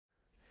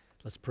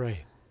Let's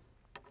pray.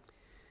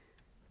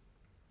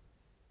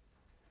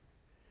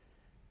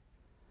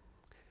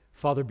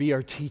 Father, be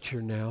our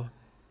teacher now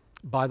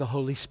by the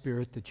Holy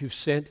Spirit that you've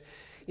sent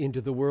into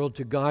the world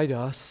to guide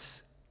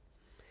us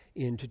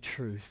into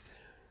truth.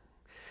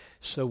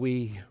 So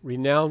we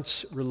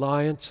renounce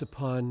reliance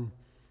upon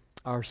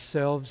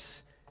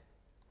ourselves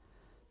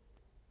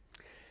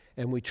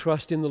and we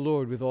trust in the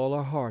Lord with all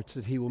our hearts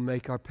that He will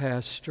make our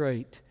paths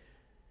straight.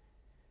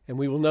 And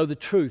we will know the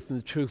truth, and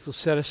the truth will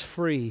set us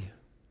free.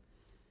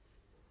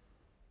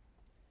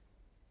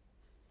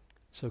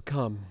 So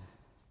come,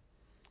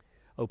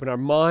 open our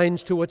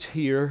minds to what's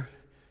here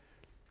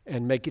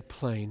and make it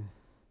plain.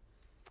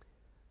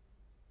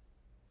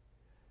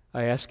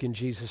 I ask in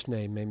Jesus'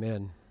 name,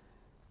 amen.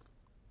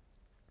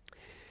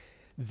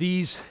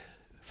 These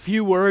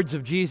few words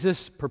of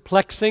Jesus,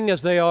 perplexing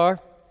as they are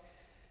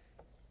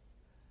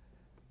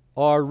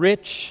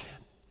rich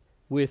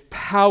with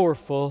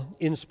powerful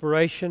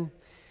inspiration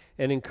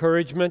and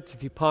encouragement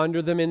if you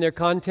ponder them in their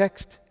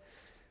context.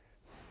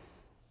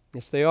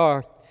 Yes, they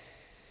are.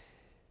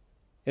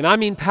 And I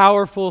mean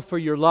powerful for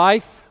your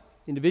life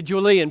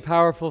individually and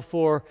powerful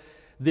for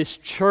this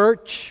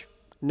church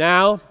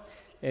now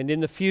and in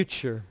the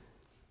future.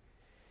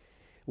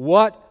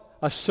 What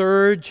a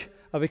surge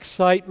of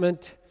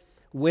excitement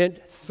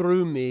went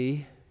through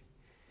me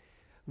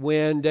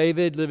when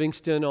David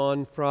Livingston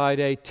on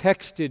Friday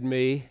texted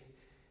me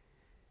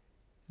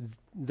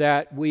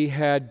that we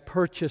had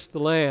purchased the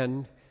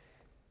land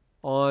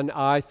on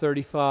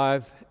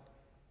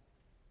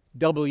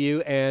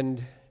I-35W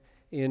and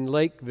in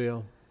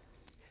Lakeville.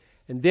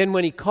 And then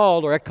when he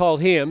called, or I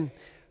called him,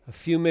 a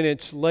few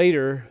minutes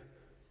later,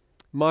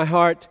 my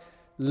heart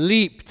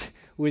leaped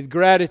with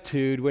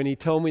gratitude when he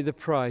told me the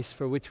price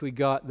for which we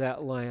got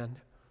that land.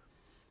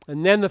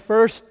 And then the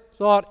first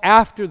thought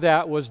after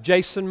that was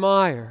Jason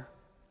Meyer,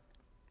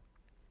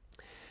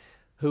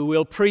 who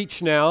will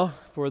preach now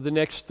for the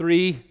next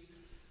 3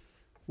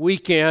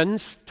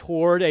 weekends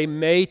toward a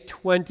May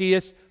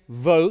 20th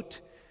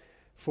vote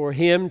for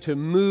him to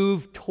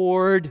move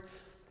toward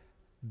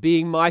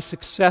being my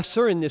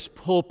successor in this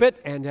pulpit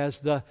and as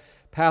the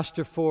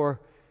pastor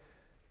for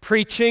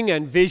preaching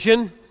and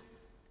vision.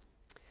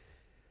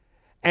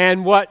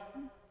 And what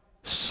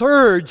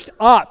surged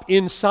up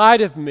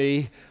inside of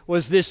me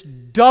was this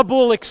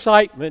double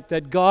excitement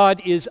that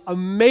God is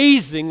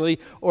amazingly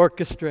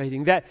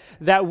orchestrating,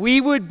 that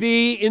we would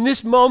be, in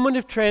this moment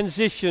of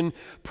transition,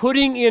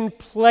 putting in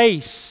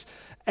place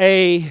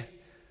a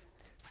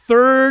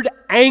third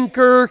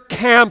anchor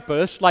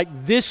campus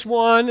like this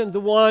one and the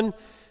one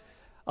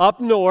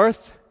up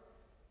north,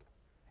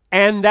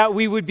 and that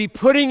we would be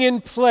putting in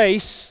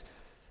place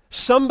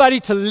somebody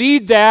to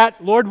lead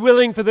that, Lord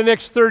willing, for the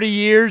next 30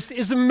 years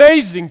is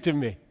amazing to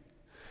me.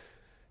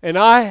 And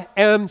I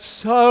am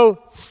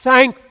so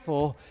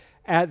thankful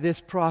at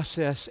this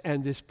process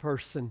and this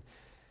person.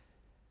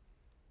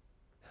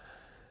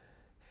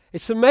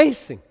 It's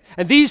amazing.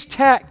 And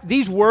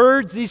these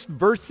words, these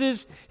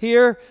verses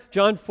here,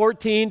 John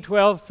 14,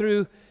 12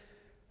 through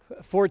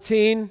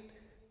 14,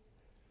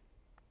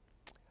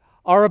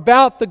 are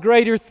about the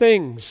greater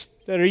things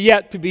that are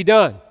yet to be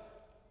done.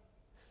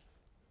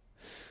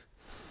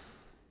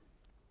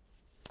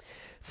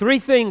 3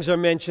 things are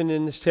mentioned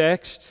in this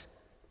text.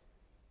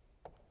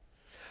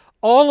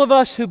 All of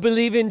us who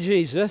believe in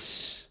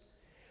Jesus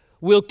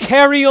will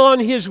carry on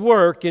His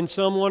work in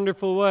some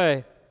wonderful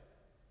way.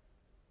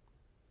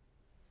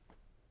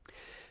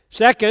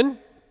 Second,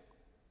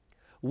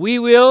 we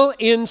will,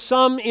 in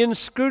some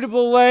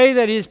inscrutable way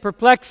that is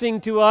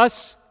perplexing to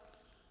us,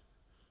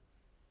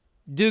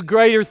 do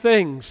greater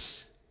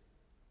things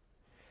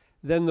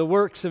than the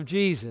works of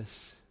Jesus.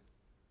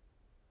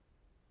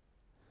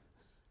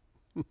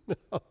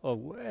 No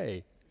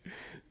way.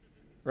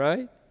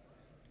 Right?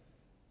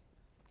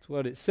 That's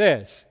what it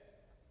says.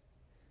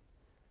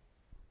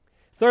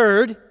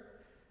 Third,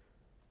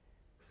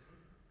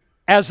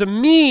 as a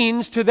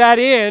means to that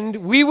end,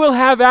 we will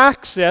have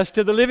access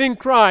to the living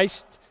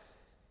Christ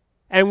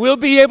and we'll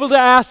be able to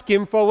ask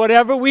Him for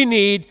whatever we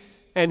need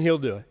and He'll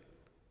do it.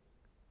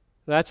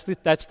 That's the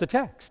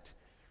text.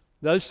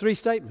 Those 3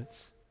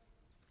 statements.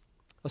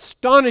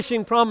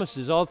 Astonishing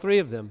promises, all 3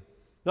 of them.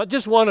 Not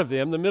just one of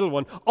them, the middle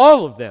one,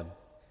 all of them.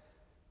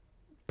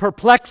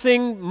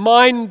 Perplexing,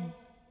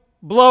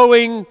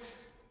 mind-blowing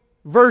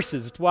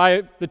verses. That's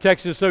why the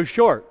text is so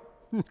short.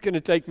 It's going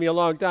to take me a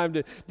long time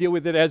to deal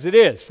with it as it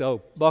is,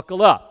 so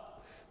buckle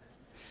up.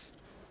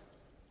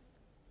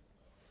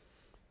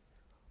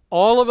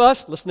 All of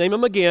us, let's name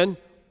them again,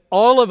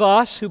 all of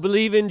us who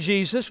believe in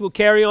Jesus will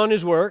carry on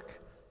His work.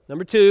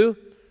 Number 2,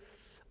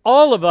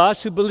 all of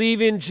us who believe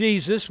in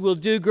Jesus will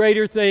do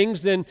greater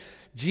things than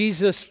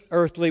Jesus'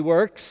 earthly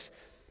works.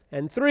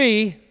 And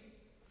 3,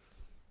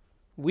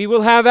 we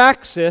will have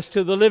access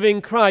to the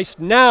living Christ.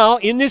 Now,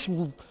 in this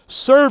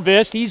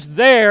service, He's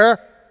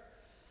there,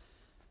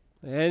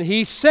 and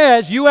He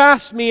says, you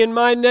ask me in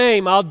my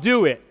name, I'll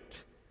do it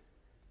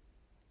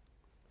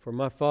for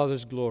my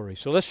Father's glory.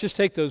 So let's just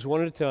take those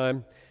one at a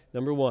time.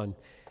 Number 1,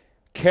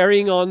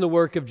 carrying on the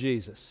work of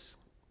Jesus.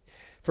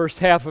 First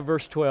half of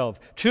verse 12.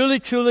 Truly,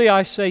 truly,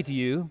 I say to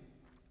you,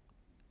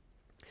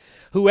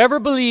 whoever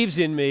believes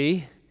in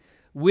me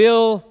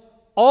will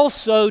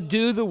also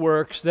do the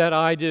works that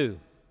I do.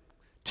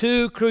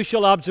 Two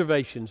crucial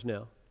observations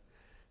now.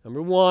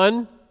 Number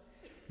one,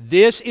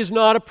 this is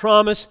not a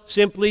promise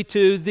simply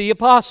to the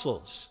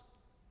apostles.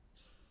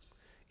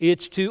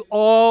 It's to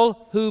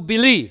all who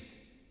believe.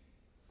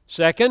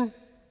 Second,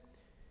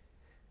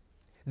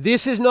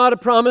 this is not a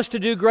promise to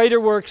do greater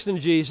works than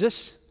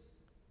Jesus.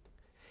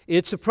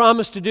 It's a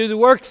promise to do the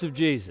works of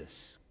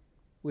Jesus,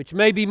 which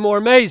may be more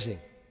amazing.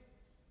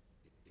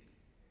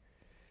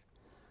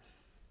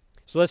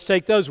 So let's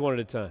take those one at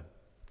a time.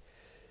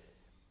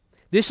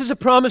 This is a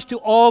promise to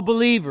all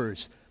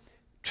believers.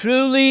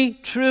 Truly,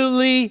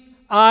 truly,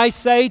 I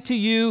say to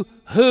you,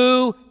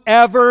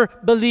 whoever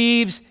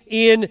believes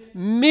in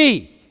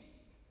me.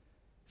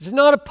 This is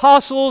not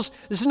apostles.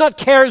 This is not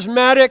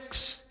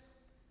charismatics.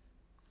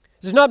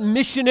 This is not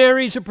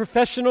missionaries or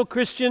professional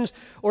Christians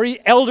or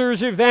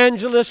elders or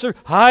evangelists or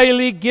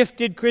highly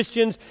gifted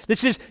Christians.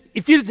 This is,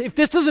 if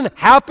this doesn't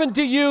happen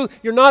to you,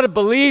 you're not a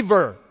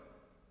believer.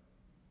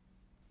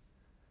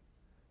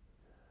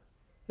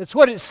 That's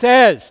what it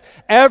says.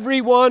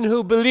 Everyone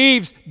who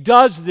believes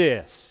does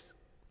this.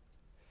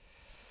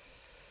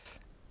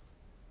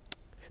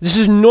 This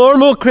is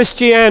normal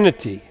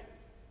Christianity.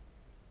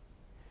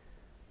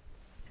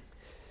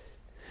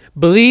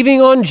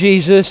 Believing on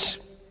Jesus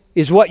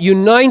is what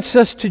unites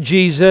us to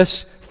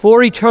Jesus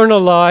for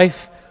eternal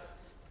life,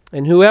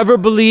 and whoever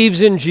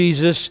believes in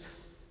Jesus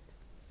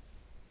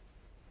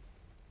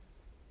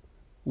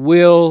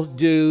will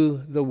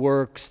do the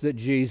works that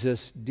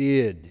Jesus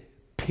did.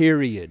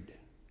 Period.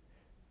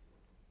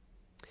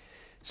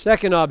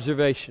 Second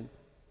observation.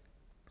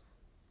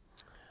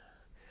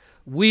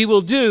 We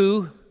will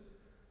do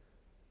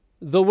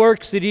the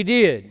works that He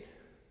did.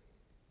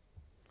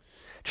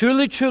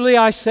 Truly, truly,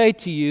 I say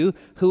to you,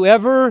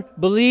 whoever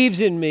believes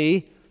in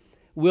me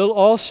will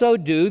also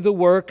do the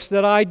works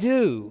that I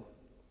do.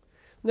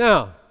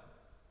 Now,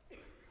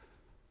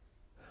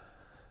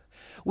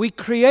 we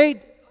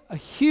create a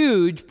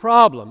huge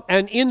problem,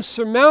 an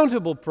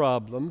insurmountable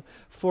problem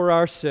for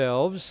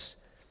ourselves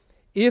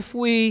if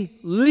we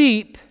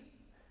leap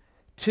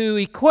to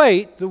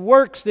equate the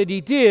works that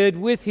He did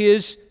with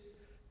His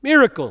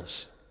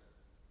miracles.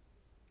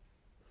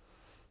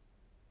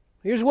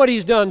 Here's what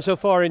He's done so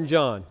far in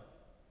John.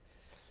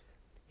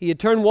 He had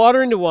turned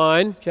water into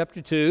wine, chapter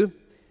 2.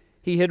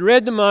 He had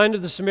read the mind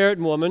of the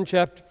Samaritan woman,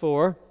 chapter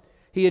 4.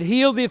 He had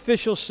healed the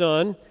official's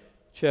son,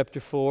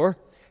 chapter 4.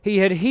 He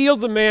had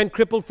healed the man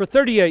crippled for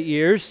 38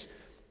 years,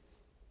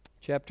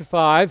 chapter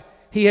 5.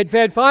 He had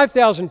fed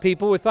 5,000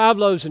 people with 5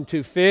 loaves and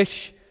 2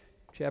 fish,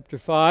 chapter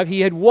 5.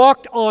 He had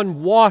walked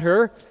on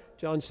water,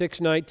 John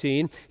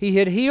 6:19. He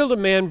had healed a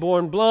man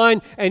born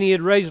blind, and He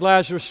had raised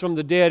Lazarus from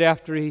the dead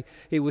after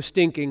he was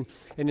stinking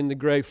and in the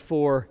grave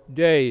 4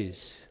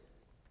 days.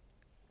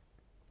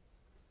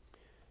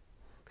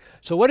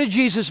 So what did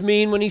Jesus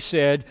mean when He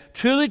said,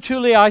 truly,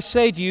 truly, I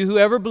say to you,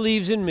 whoever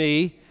believes in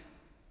me,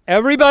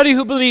 everybody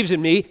who believes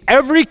in me,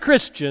 every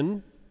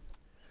Christian,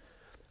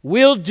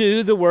 will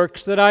do the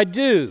works that I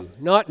do.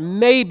 Not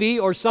maybe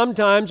or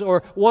sometimes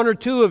or one or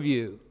two of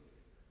you,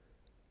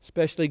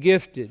 especially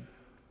gifted.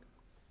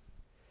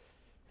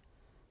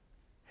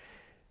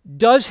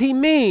 Does He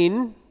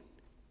mean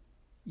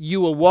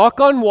you will walk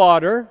on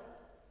water,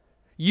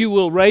 you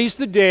will raise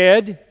the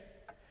dead,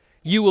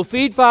 you will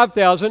feed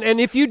 5,000,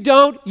 and if you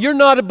don't, you're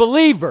not a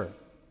believer?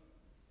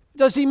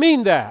 Does He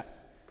mean that?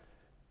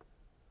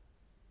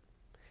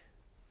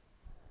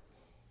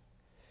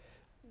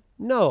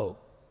 No.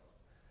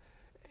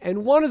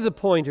 And one of the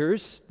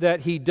pointers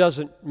that He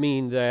doesn't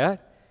mean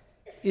that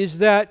is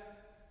that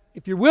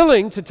if you're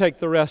willing to take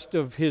the rest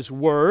of His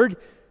Word,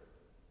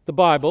 the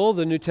Bible,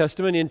 the New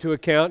Testament, into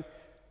account,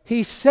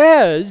 He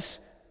says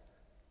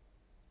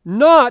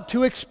not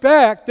to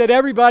expect that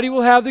everybody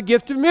will have the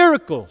gift of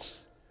miracles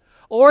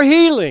or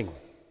healing.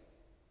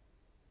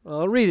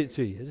 I'll read it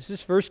to you. This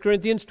is 1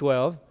 Corinthians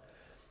 12.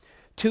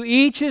 To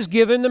each is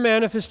given the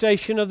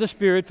manifestation of the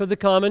Spirit for the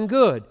common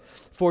good.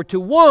 For to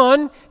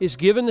one is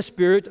given the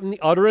Spirit and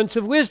the utterance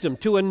of wisdom,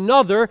 to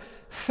another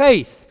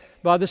faith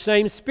by the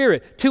same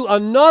Spirit, to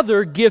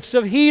another gifts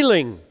of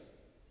healing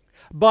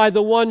by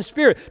the one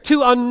Spirit,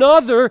 to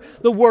another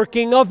the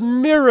working of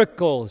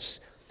miracles.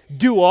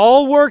 Do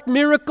all work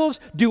miracles?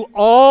 Do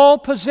all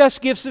possess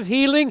gifts of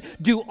healing?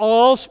 Do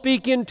all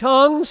speak in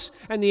tongues?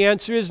 And the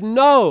answer is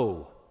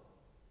no.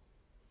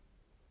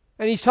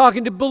 And He's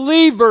talking to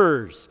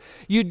believers.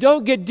 You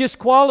don't get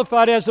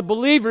disqualified as a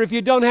believer if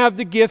you don't have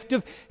the gift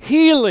of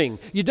healing.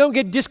 You don't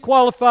get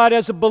disqualified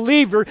as a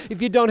believer if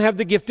you don't have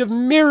the gift of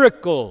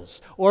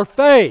miracles or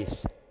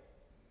faith.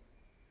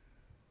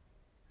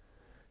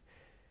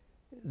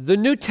 The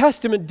New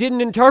Testament didn't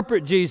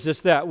interpret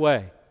Jesus that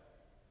way.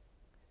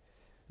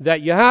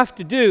 That you have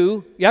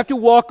to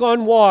walk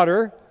on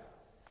water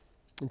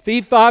and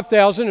feed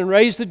 5,000 and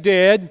raise the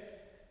dead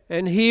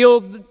and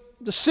heal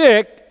the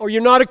sick, or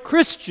you're not a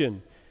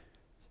Christian.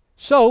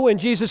 So when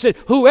Jesus said,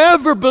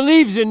 whoever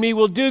believes in me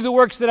will do the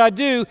works that I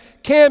do,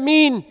 can't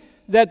mean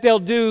that they'll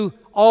do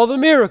all the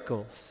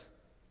miracles.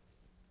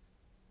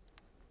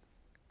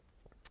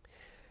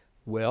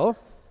 Well,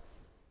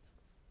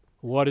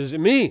 what does it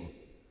mean?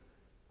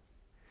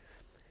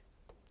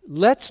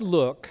 Let's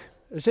look.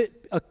 There's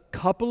a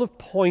couple of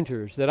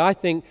pointers that I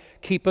think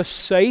keep us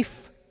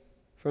safe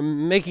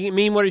from making it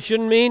mean what it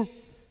shouldn't mean,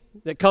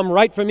 that come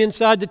right from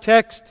inside the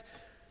text.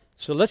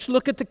 So let's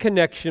look at the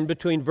connection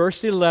between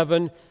verse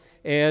 11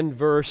 and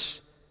verse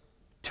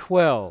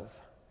 12.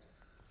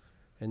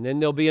 And then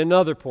there'll be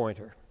another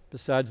pointer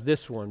besides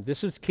this one.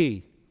 This is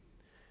key.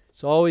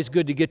 It's always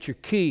good to get your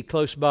key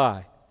close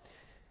by.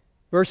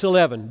 Verse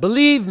 11,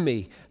 believe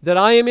me that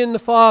I am in the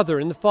Father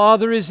and the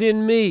Father is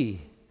in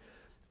me.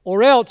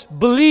 Or else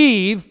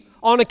believe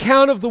on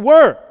account of the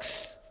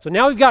works. So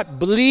now we've got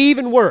believe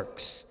and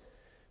works.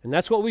 And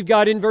that's what we've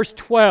got in verse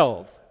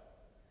 12.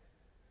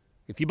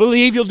 If you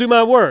believe, you'll do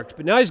my works.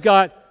 But now he's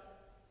got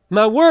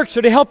my works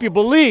are to help you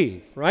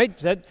believe, right?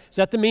 Is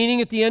that the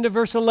meaning at the end of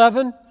verse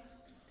 11?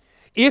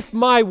 If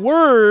my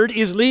word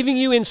is leaving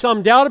you in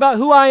some doubt about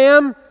who I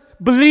am,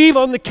 believe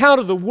on the count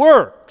of the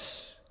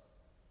works.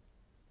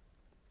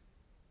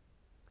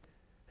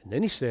 And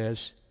then he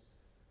says,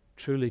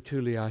 truly,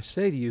 truly, I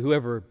say to you,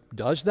 whoever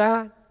does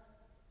that,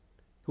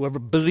 whoever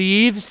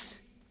believes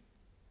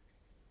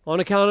on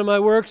account of my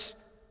works,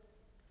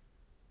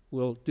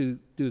 will do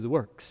the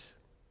works.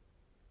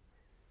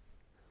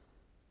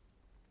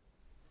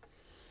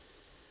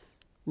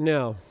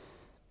 Now,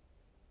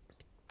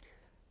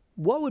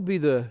 what would be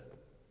the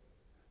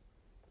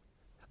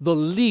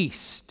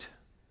least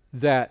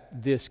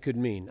that this could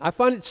mean? I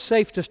find it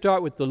safe to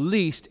start with the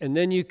least, and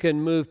then you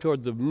can move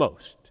toward the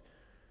most.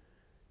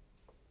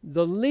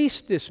 The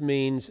least this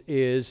means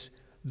is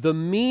the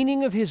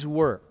meaning of his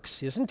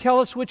works. He doesn't tell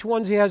us which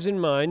ones he has in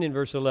mind in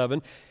verse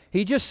 11.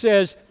 He just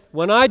says,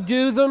 when I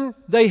do them,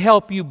 they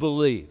help you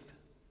believe.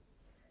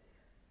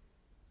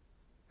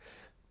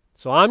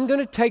 So I'm going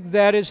to take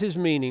that as his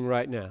meaning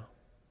right now.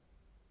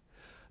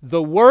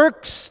 The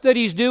works that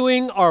he's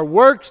doing are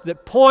works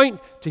that point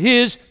to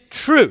his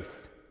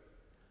truth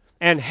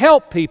and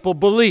help people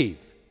believe.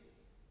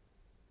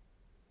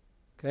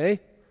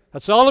 Okay?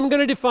 That's all I'm going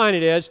to define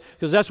it as,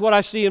 because that's what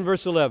I see in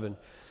verse 11.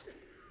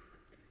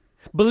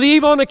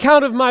 Believe on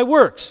account of my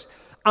works.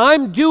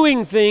 I'm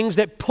doing things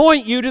that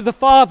point you to the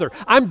Father.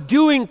 I'm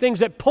doing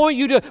things that point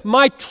you to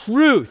my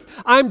truth.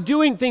 I'm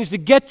doing things to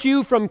get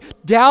you from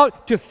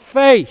doubt to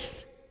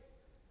faith.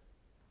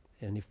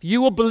 And if you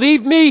will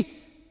believe me,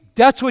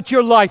 that's what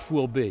your life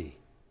will be.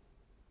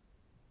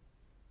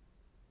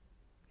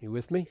 You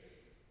with me?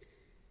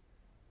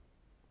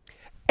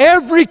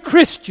 Every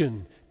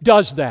Christian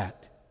does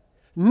that.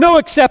 No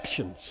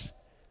exceptions.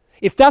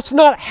 If that's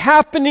not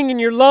happening in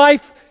your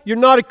life, you're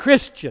not a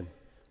Christian.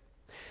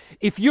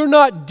 If you're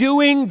not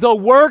doing the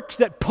works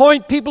that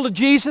point people to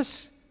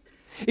Jesus,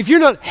 if you're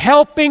not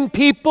helping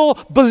people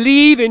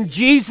believe in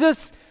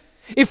Jesus,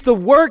 if the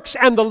works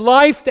and the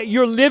life that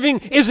you're living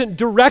isn't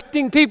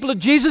directing people to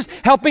Jesus,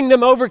 helping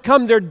them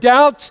overcome their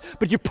doubts,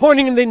 but you're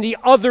pointing them the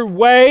other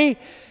way,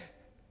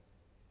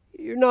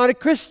 you're not a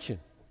Christian.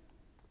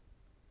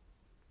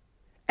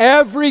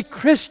 Every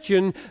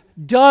Christian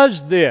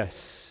does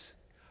this,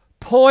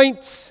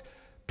 points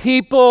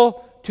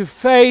people to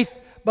faith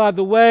by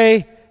the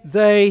way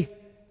they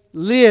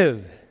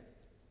live.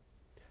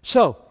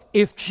 So,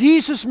 if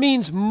Jesus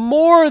means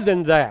more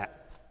than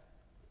that,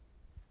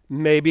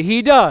 maybe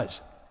he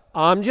does.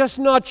 I'm just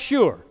not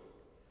sure.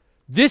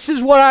 This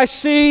is what I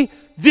see.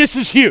 This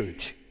is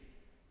huge.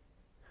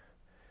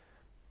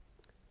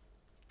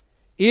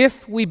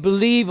 If we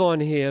believe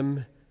on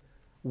him,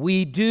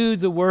 we do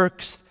the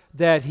works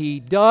that he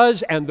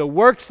does, and the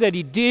works that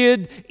he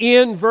did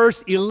in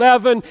verse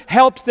 11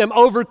 helps them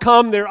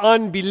overcome their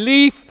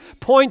unbelief,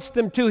 points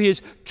them to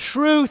his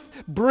truth,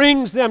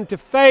 brings them to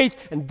faith,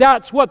 and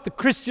that's what the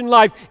Christian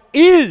life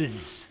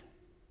is.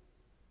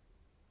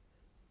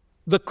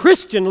 The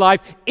Christian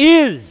life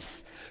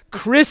is.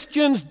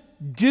 Christians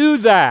do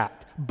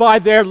that by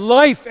their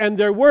life and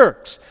their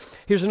works.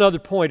 Here's another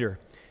pointer.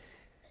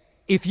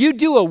 If you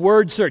do a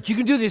word search, you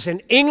can do this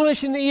in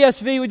English in the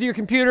ESV with your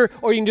computer,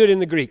 or you can do it in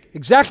the Greek.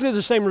 Exactly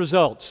the same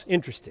results.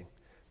 Interesting.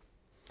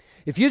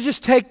 If you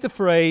just take the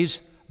phrase,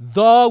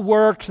 the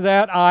works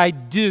that I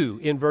do,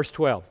 in verse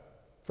 12,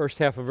 first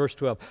half of verse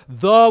 12,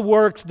 the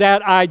works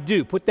that I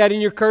do, put that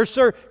in your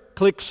cursor,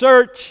 click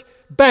search,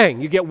 bang,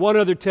 you get one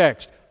other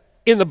text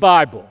in the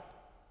Bible.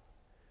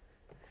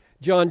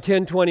 John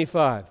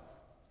 10:25.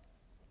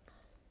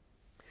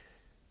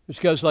 Which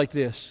goes like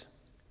this.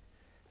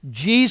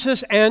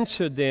 Jesus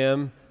answered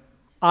them,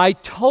 I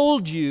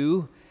told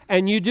you,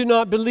 and you do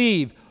not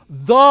believe.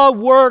 The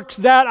works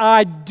that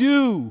I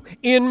do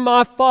in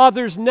my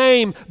Father's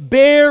name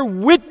bear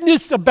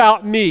witness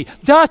about me.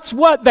 That's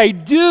what they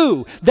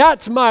do.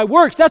 That's my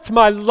works. That's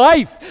my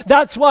life.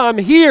 That's why I'm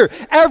here.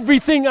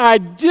 Everything I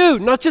do,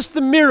 not just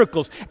the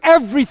miracles,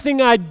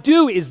 everything I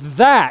do is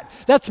that.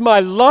 That's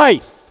my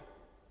life.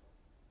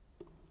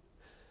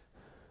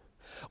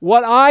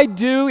 What I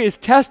do is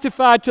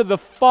testify to the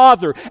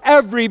Father.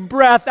 Every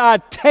breath I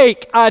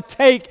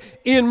take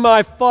in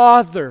my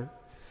Father.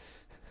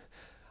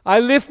 I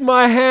lift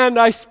my hand,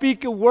 I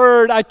speak a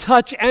word, I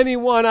touch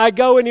anyone, I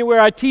go anywhere,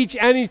 I teach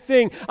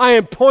anything. I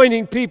am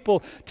pointing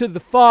people to the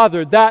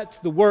Father. That's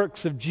the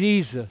works of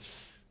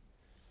Jesus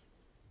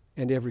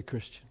and every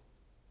Christian.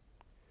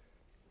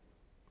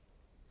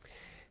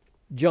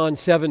 John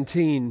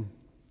 17,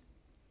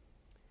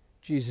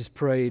 Jesus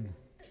prayed,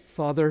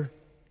 Father,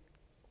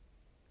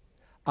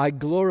 I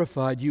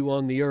glorified you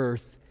on the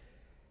earth,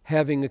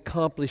 having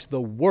accomplished the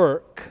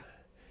work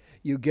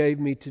you gave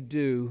me to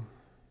do.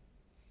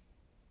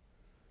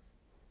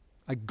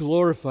 I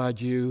glorified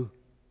you,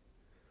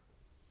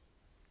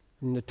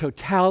 and the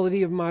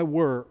totality of my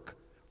work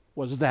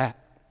was for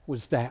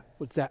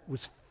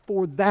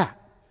that.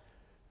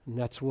 And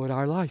that's what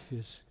our life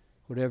is.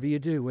 Whatever you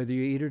do, whether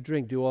you eat or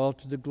drink, do all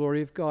to the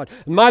glory of God.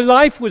 And my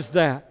life was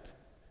that.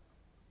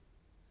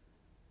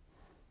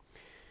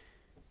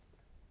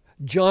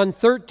 John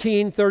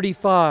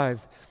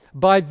 13:35.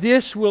 By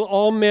this will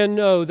all men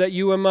know that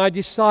you are my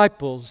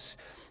disciples,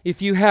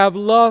 if you have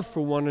love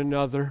for one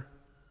another.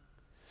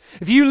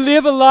 If you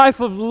live a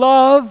life of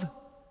love,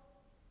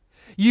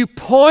 you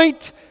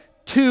point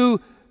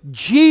to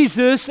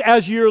Jesus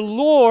as your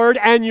Lord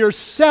and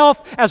yourself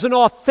as an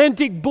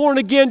authentic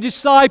born-again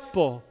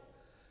disciple.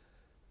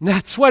 And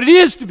that's what it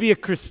is to be a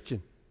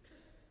Christian.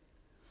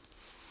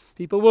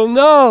 People will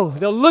know.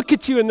 They'll look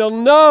at you and they'll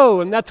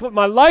know. And that's what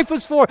my life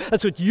was for.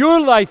 That's what your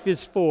life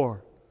is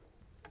for.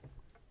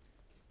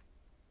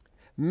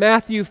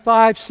 Matthew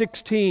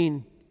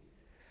 5:16.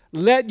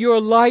 Let your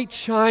light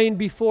shine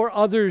before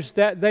others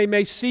that they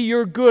may see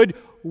your good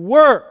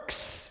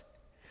works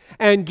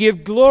and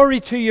give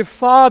glory to your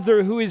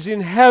Father who is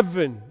in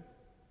heaven.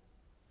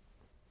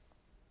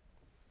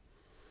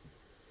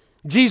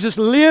 Jesus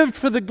lived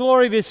for the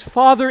glory of His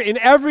Father in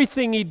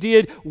everything He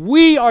did.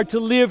 We are to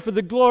live for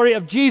the glory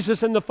of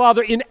Jesus and the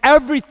Father in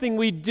everything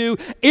we do.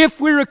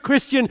 If we're a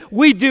Christian,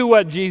 we do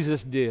what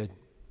Jesus did.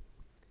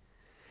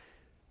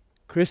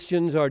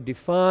 Christians are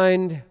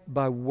defined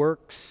by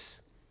works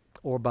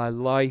or by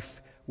life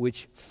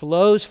which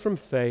flows from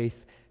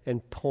faith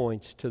and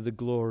points to the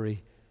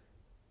glory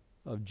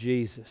of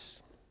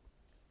Jesus.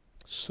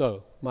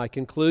 So, my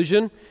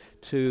conclusion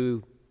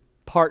to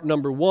part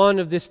number 1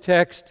 of this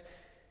text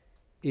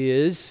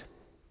is,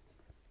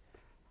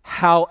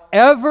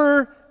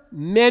 however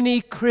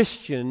many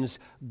Christians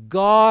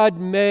God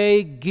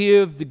may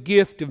give the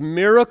gift of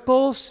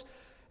miracles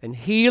and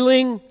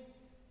healing,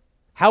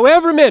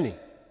 however many,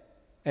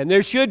 and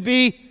there should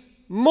be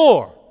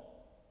more.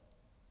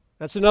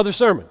 That's another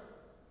sermon.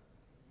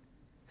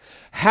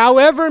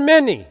 However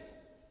many,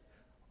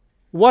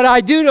 what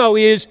I do know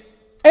is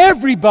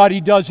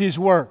everybody does his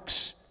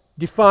works,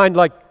 defined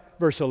like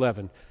verse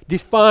 11,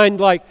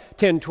 defined like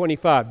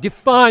 10:25,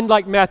 defined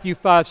like Matthew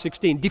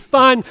 5:16,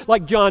 defined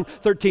like John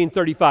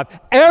 13:35.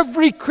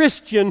 Every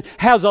Christian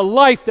has a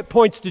life that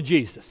points to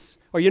Jesus,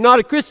 or you're not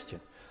a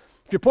Christian.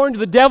 If you're pointing to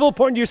the devil,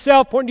 pointing to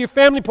yourself, pointing to your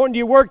family, pointing to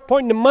your work,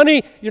 pointing to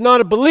money, you're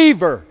not a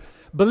believer.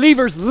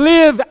 Believers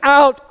live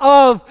out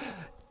of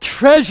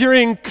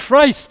treasuring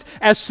Christ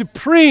as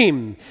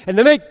supreme, and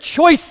they make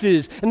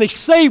choices and they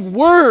say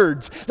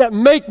words that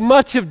make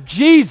much of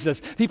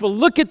Jesus. People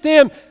look at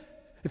them,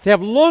 if they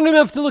have long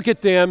enough to look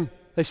at them,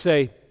 they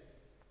say,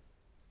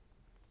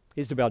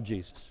 it's about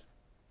Jesus.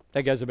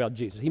 That guy's about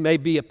Jesus. He may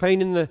be a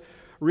pain in the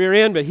rear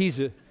end, but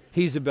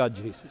he's about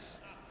Jesus.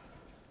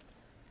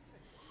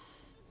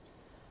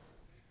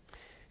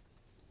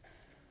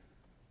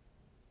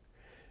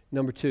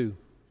 Number 2,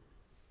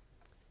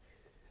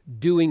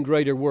 doing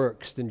greater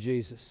works than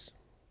Jesus.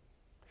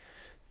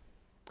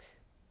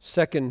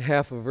 Second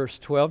half of verse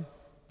 12.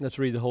 Let's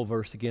read the whole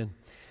verse again.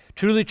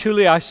 Truly,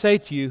 truly, I say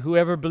to you,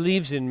 whoever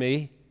believes in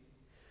me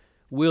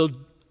will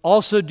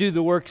also do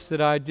the works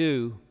that I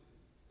do,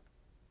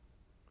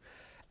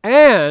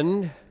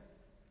 and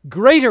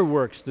greater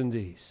works than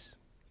these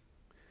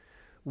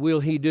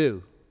will he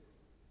do,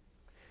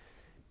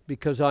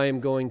 because I am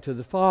going to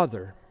the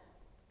Father.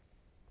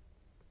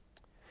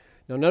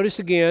 Now notice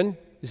again,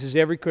 this is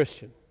every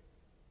Christian.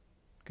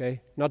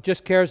 Okay? Not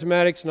just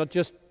charismatics, not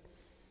just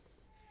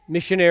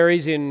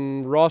missionaries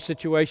in raw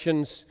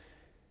situations,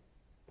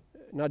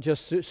 not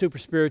just super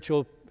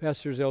spiritual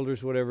pastors,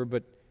 elders, whatever,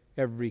 but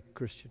every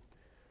Christian.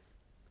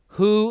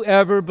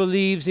 Whoever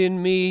believes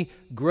in me,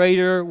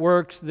 greater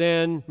works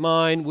than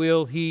mine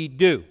will he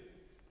do.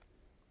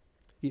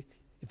 If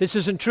this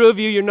isn't true of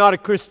you, you're not a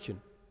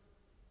Christian.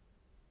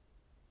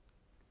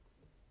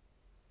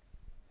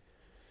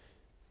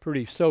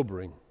 Pretty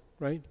sobering,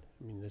 right?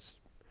 I mean,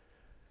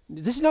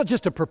 this is not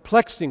just a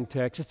perplexing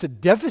text, it's a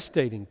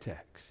devastating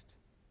text.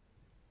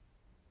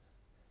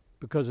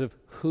 Because of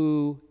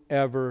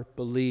whoever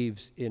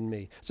believes in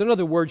me. It's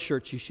another word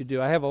search you should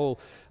do. I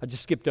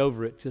just skipped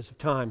over it because of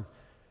time.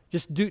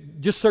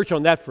 Just search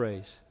on that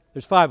phrase.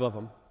 There's 5 of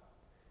them.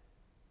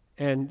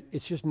 And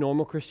it's just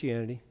normal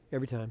Christianity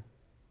every time.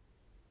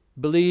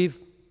 Believe,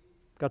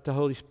 got the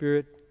Holy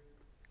Spirit.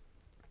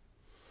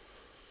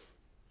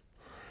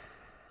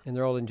 And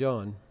they're all in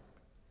John.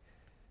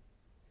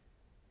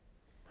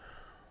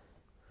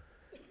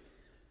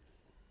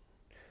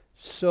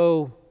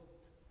 So,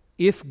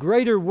 if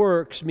greater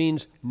works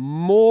means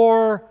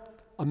more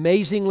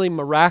amazingly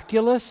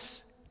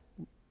miraculous,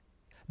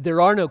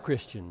 there are no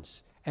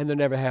Christians, and there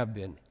never have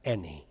been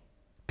any.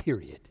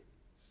 Period.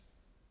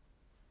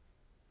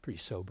 Pretty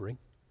sobering.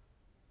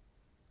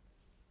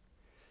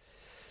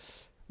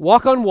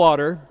 Walk on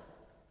water,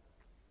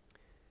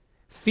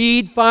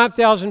 feed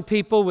 5,000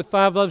 people with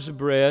 5 loaves of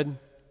bread,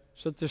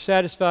 so that they're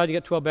satisfied, you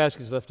got 12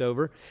 baskets left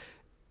over,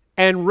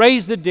 and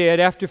raise the dead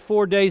after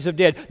 4 days of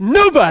dead.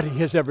 Nobody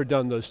has ever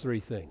done those 3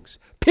 things.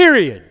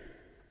 Period.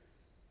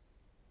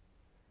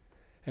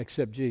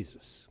 Except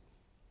Jesus.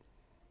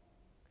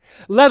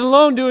 Let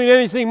alone doing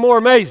anything more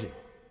amazing.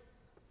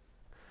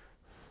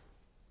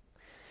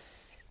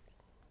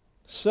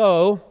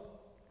 So,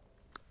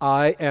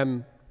 I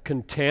am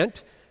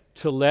content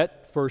to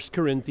let 1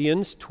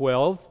 Corinthians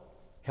 12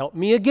 help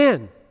me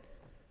again.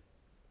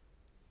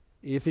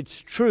 If it's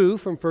true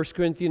from 1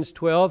 Corinthians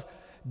 12,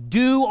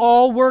 do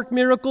all work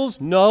miracles?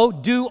 No.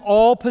 Do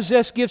all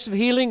possess gifts of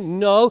healing?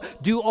 No.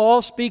 Do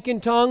all speak in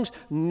tongues?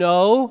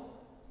 No.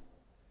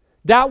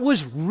 That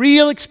was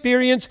real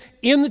experience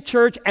in the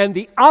church, and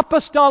the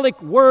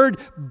apostolic word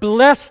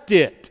blessed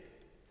it.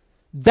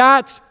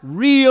 That's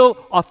real,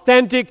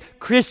 authentic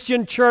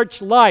Christian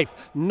church life.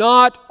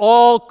 Not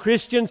all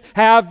Christians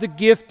have the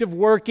gift of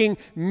working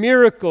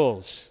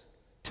miracles,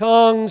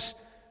 tongues,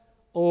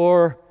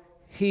 or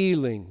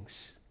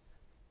healings.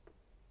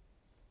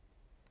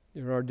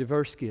 There are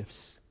diverse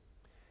gifts.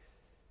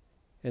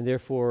 And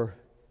therefore,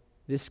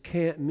 this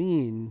can't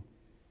mean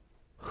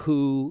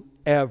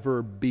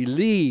whoever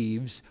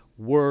believes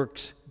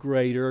works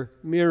greater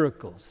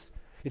miracles.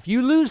 If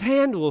you lose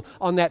handle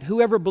on that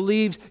whoever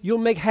believes, you'll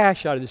make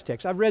hash out of this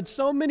text. I've read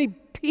so many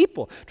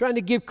people trying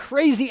to give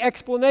crazy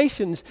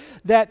explanations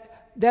that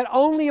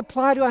only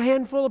apply to a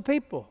handful of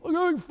people. I'm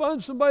going to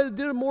find somebody that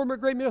did a more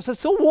great miracle.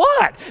 So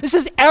what? This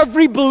is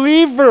every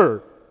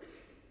believer.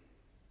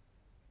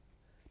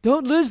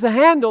 Don't lose the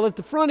handle at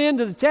the front end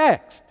of the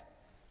text.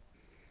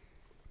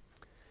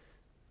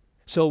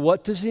 So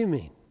what does he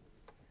mean?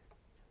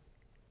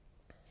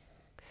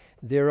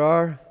 There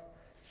are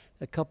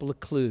a couple of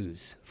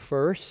clues.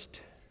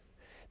 First,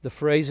 the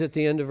phrase at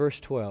the end of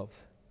verse 12,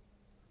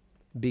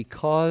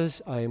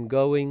 because I am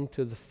going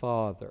to the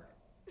Father.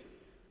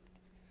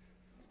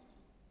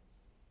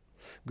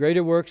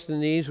 Greater works than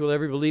these will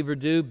every believer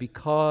do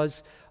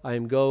because I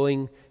am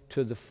going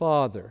to the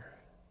Father.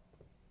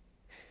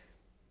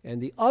 And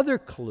the other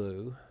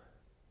clue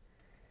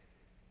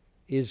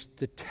is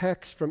the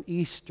text from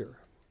Easter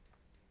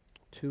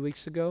 2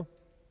 weeks ago.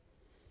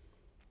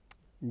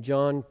 In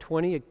John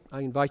 20, I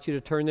invite you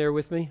to turn there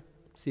with me.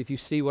 See if you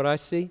see what I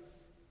see.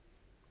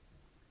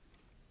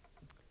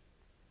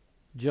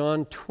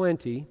 John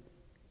 20,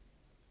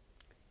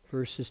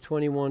 verses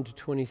 21 to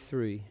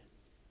 23.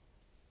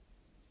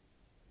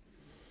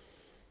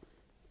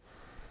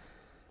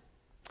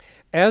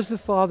 As the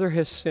Father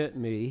has sent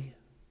me,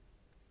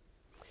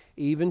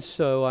 even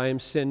so I am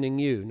sending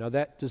you. Now,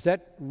 does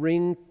that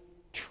ring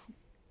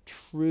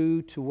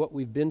true to what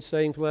we've been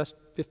saying for the last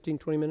 15,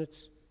 20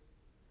 minutes?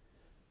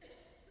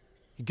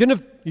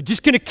 You're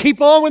just going to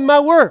keep on with my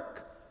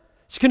work.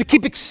 It's going to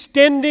keep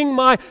extending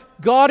my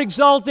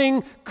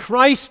God-exalting,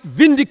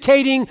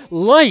 Christ-vindicating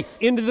life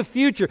into the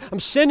future. I'm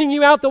sending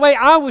you out the way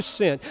I was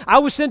sent. I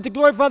was sent to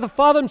glorify the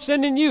Father. I'm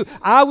sending you.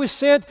 I was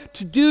sent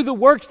to do the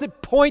works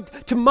that point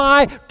to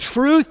my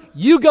truth.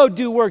 You go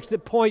do works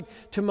that point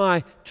to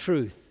my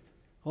truth.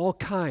 All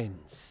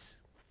kinds.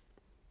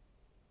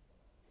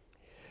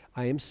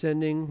 I am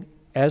sending,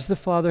 as the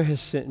Father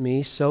has sent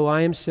me, so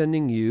I am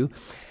sending you.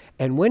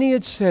 And when he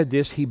had said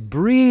this, he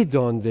breathed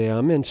on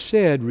them and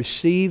said,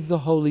 receive the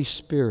Holy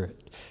Spirit.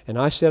 And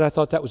I said I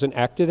thought that was an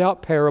acted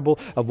out parable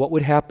of what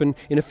would happen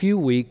in a few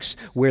weeks,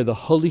 where the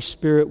Holy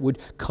Spirit would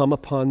come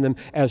upon them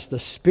as the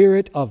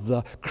Spirit of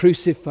the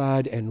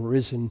crucified and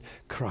risen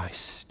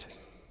Christ.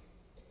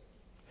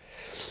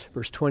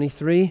 Verse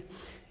 23,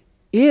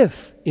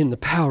 if in the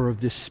power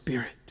of this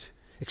Spirit,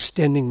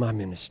 extending my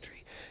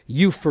ministry,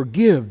 you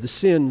forgive the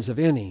sins of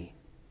any,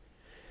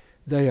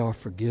 they are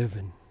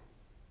forgiven.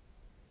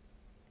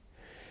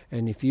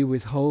 And if you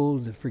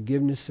withhold the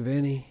forgiveness of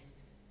any,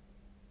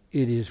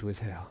 it is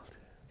withheld.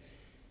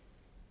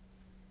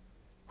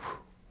 Whew.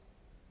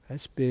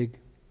 That's big.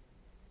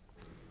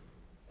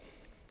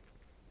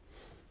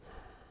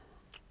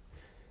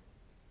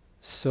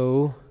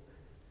 So,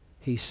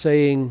 he's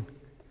saying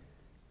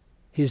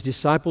his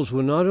disciples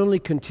will not only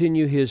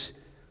continue his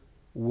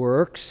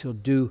works, he'll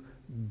do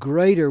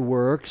greater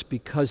works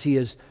because he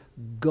has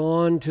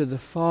gone to the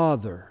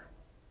Father.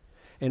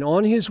 And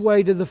on his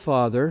way to the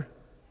Father,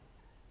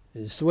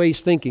 it's the way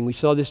he's thinking. We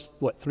saw this,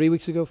 3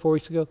 weeks ago, 4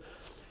 weeks ago?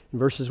 In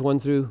verses 1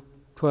 through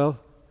 12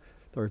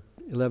 or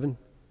 11.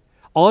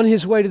 On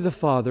his way to the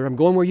Father, I'm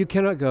going where you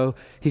cannot go.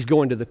 He's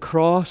going to the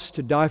cross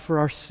to die for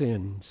our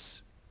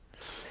sins.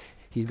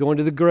 He's going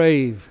to the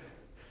grave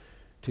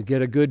to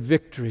get a good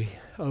victory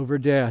over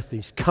death.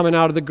 He's coming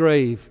out of the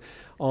grave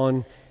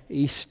on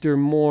Easter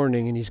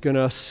morning, and He's going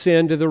to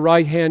ascend to the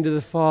right hand of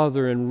the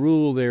Father and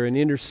rule there and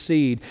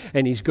intercede,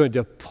 and He's going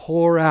to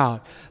pour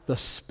out the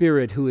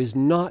Spirit, who is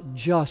not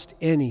just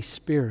any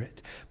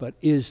Spirit, but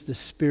is the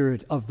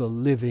Spirit of the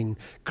living,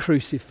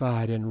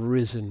 crucified and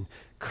risen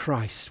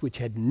Christ, which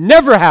had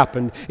never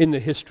happened in the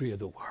history of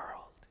the world.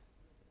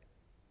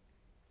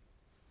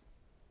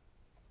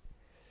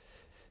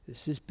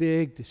 This is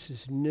big, this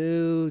is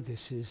new,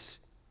 this is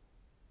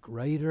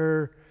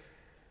greater.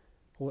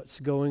 What's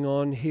going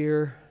on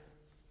here?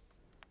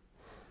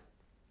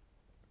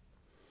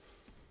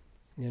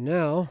 And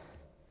now,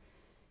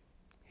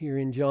 here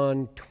in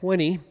John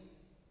 20,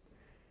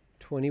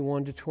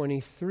 21 to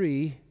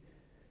 23,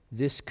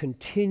 this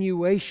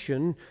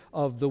continuation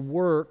of the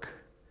work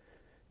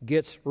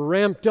gets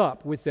ramped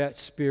up with that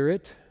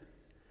Spirit. So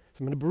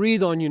I'm going to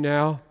breathe on you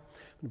now.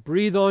 I'm going to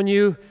breathe on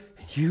you.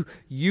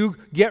 You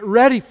get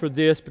ready for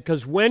this,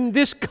 because when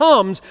this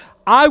comes,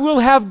 I will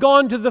have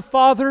gone to the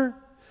Father,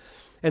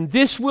 and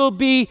this will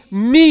be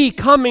me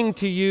coming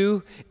to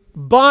you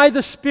by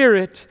the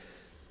Spirit.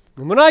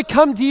 And when I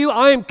come to you,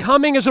 I am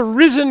coming as a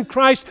risen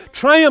Christ,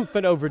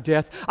 triumphant over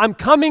death. I'm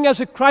coming as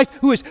a Christ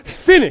who has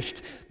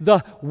finished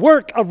the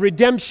work of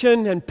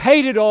redemption and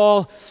paid it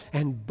all.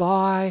 And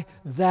by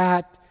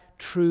that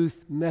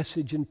truth,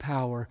 message, and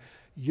power,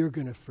 you're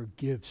going to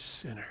forgive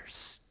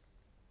sinners.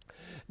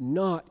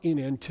 Not in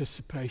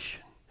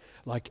anticipation,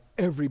 like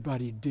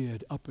everybody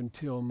did up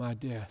until my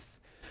death.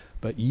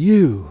 But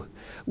you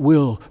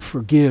will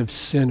forgive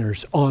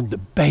sinners on the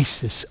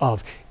basis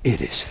of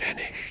it is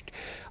finished.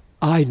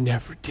 I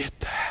never did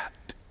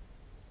that.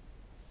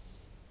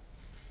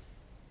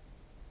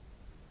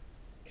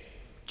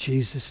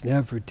 Jesus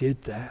never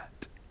did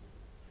that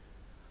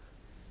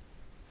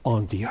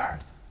on the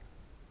earth.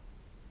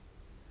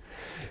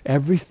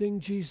 Everything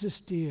Jesus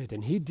did,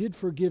 and He did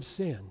forgive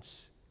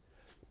sins,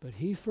 but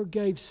He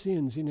forgave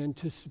sins in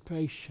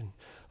anticipation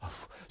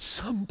of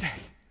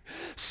someday,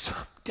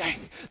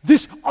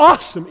 this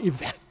awesome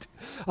event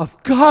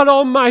of God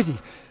Almighty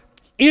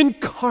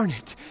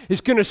incarnate is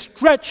going to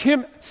stretch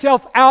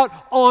Himself out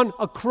on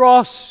a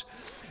cross,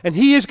 and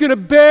He is going to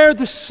bear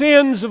the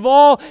sins of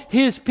all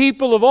His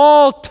people of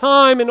all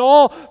time and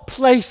all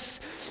place,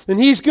 and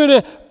He's going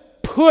to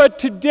put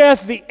to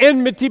death the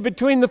enmity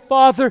between the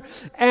Father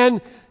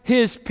and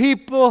His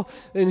people,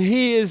 and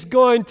He is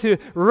going to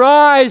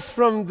rise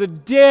from the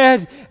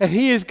dead, and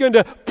He is going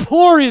to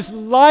pour His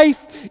life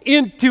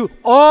into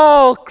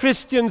all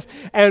Christians.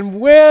 And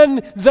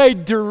when they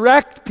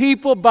direct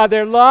people by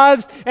their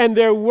lives and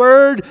their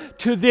word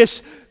to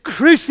this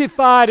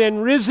crucified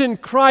and risen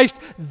Christ,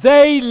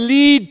 they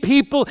lead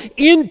people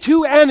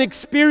into an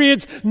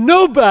experience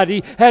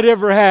nobody had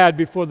ever had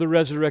before the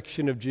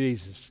resurrection of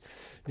Jesus,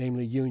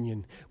 namely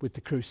union with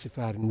the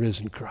crucified and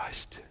risen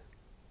Christ.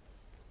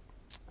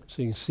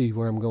 So you can see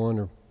where I'm going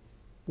or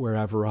where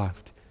I've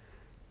arrived.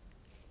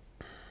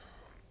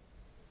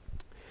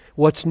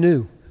 What's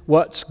new?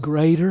 What's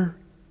greater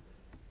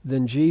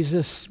than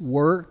Jesus'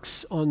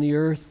 works on the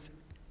earth?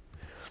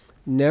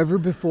 Never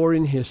before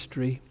in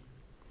history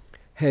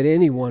had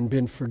anyone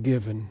been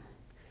forgiven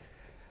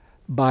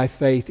by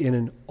faith in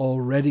an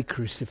already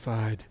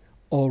crucified,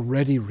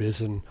 already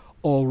risen,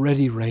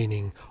 already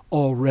reigning,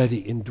 already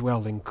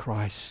indwelling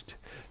Christ.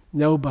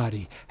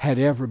 Nobody had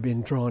ever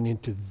been drawn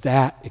into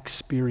that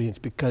experience,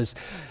 because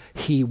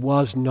He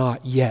was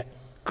not yet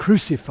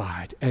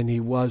crucified and He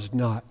was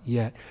not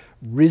yet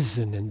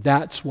risen. And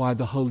that's why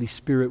the Holy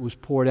Spirit was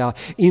poured out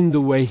in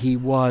the way He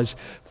was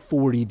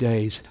 40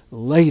 days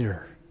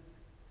later,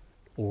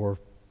 or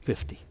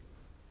 50.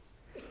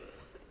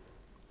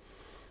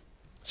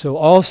 So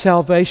all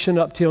salvation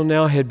up till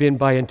now had been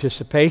by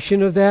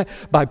anticipation of that,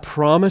 by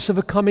promise of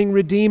a coming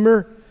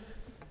Redeemer.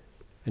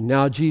 And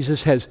now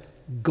Jesus has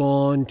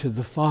gone to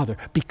the Father.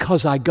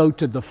 Because I go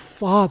to the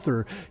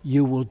Father,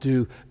 you will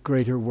do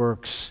greater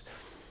works.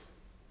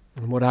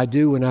 And what I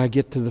do when I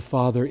get to the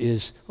Father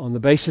is, on the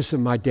basis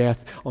of my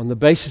death, on the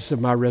basis of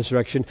my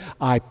resurrection,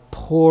 I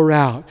pour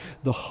out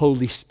the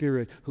Holy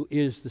Spirit, who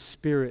is the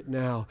Spirit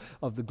now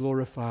of the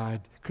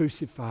glorified,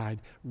 crucified,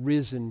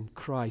 risen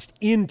Christ,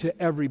 into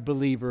every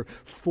believer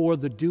for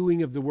the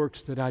doing of the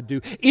works that I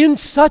do, in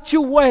such a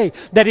way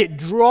that it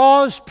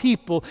draws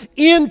people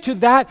into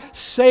that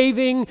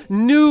saving,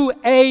 new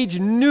age,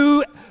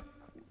 new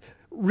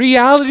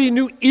reality,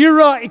 new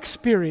era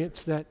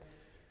experience that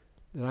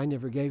I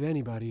never gave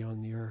anybody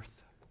on the earth.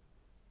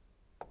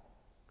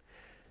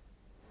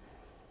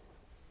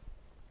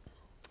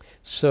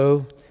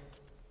 So,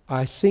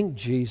 I think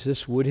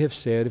Jesus would have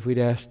said, if we'd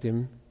asked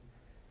Him,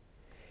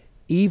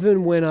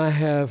 even when I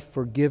have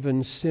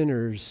forgiven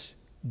sinners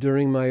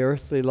during my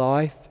earthly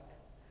life,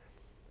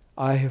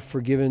 I have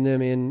forgiven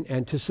them in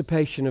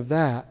anticipation of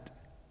that.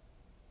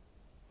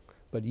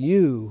 But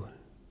you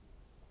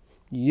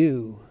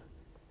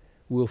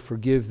will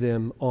forgive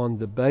them on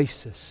the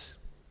basis,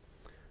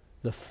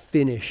 the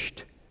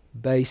finished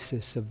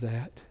basis of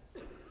that.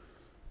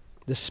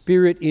 The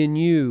Spirit in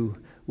you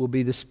will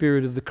be the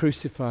Spirit of the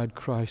crucified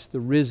Christ, the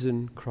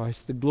risen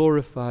Christ, the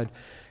glorified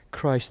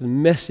Christ, the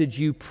message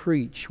you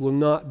preach will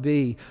not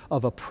be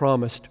of a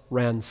promised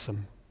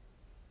ransom.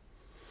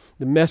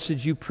 The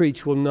message you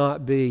preach will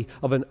not be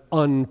of an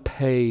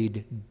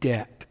unpaid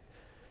debt.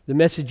 The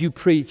message you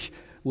preach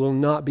will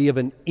not be of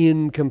an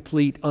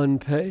incomplete,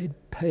 unpaid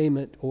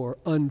payment or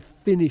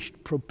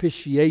unfinished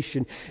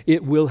propitiation.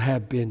 It will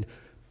have been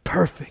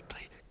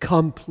perfectly,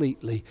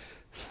 completely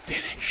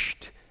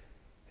finished.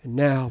 And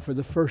now, for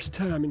the first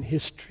time in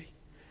history,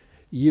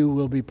 you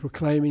will be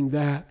proclaiming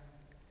that,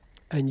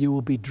 and you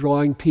will be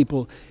drawing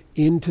people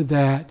into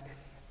that,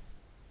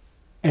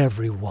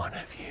 every one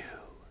of you.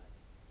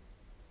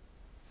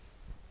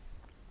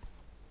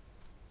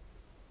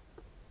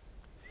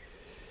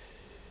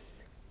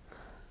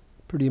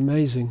 Pretty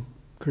amazing,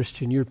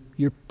 Christian.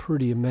 You're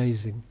pretty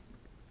amazing.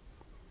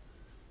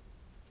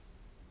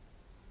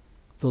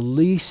 The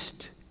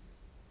least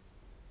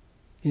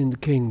in the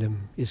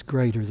kingdom is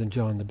greater than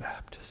John the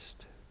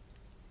Baptist.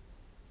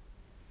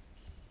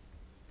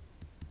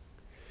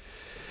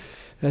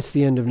 That's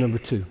the end of number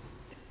 2.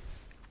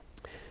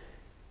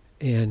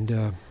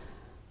 And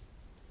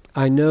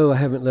I know I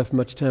haven't left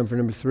much time for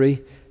number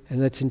 3,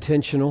 and that's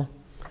intentional,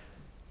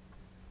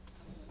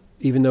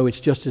 even though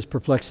it's just as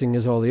perplexing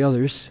as all the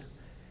others,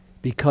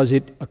 because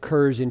it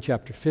occurs in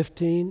chapter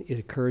 15, it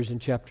occurs in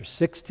chapter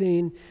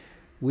 16.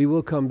 We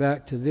will come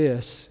back to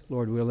this,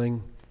 Lord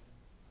willing,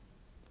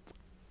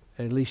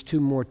 at least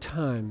 2 more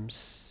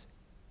times.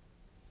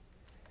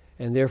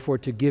 And therefore,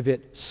 to give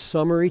it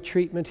summary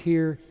treatment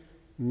here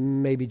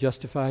may be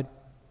justified.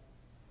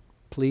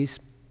 Please,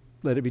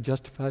 let it be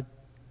justified.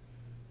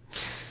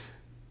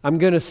 I'm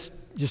going to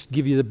just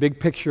give you the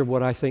big picture of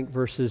what I think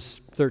verses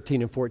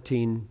 13 and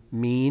 14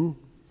 mean,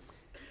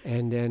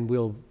 and then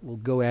we'll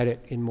go at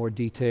it in more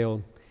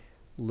detail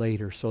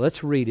later. So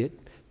let's read it.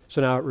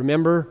 So now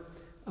remember,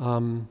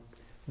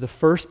 the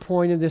first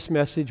point of this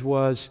message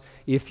was,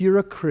 if you're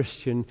a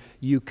Christian,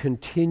 you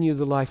continue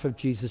the life of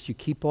Jesus. You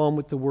keep on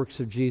with the works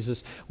of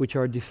Jesus, which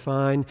are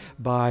defined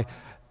by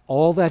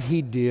all that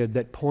He did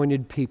that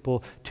pointed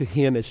people to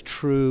Him as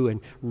true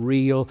and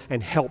real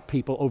and help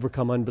people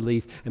overcome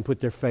unbelief and put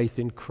their faith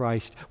in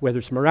Christ, whether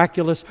it's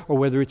miraculous or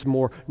whether it's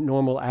more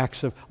normal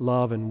acts of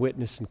love and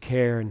witness and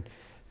care and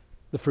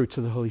the fruits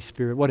of the Holy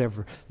Spirit,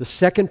 whatever. The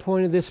second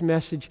point of this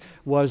message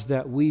was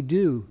that we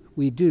do,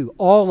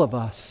 all of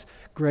us,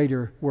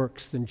 greater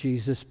works than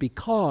Jesus,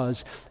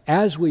 because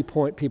as we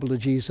point people to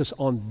Jesus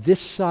on this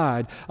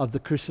side of the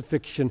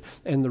crucifixion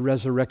and the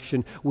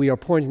resurrection, we are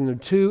pointing them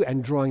to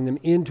and drawing them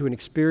into an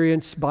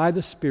experience by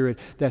the Spirit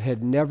that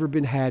had never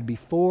been had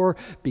before,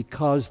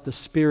 because the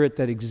Spirit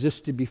that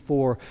existed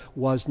before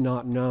was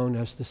not known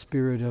as the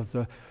Spirit of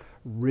the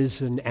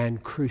risen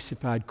and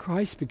crucified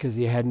Christ, because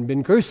He hadn't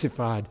been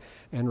crucified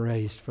and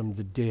raised from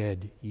the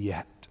dead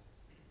yet.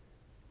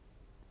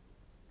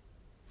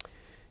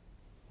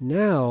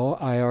 Now,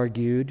 I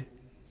argued,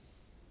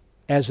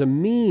 as a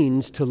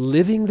means to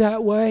living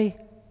that way,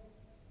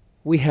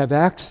 we have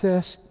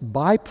access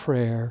by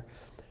prayer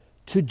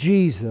to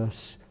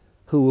Jesus,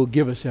 who will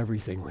give us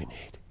everything we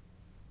need.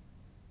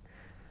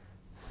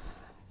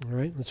 All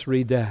right, let's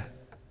read that.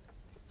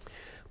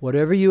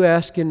 Whatever you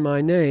ask in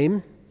my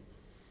name,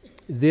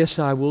 this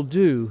I will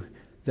do,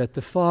 that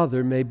the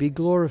Father may be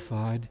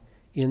glorified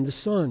in the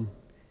Son.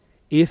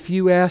 If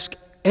you ask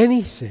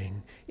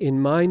anything in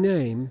my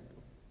name,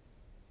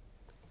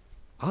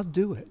 I'll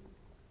do it.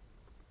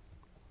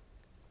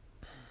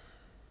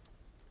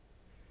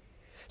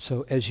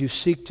 So as you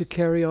seek to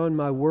carry on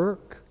my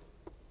work,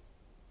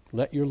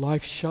 let your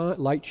light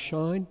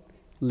shine,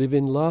 live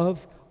in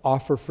love,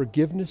 offer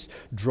forgiveness,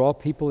 draw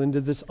people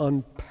into this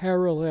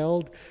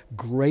unparalleled,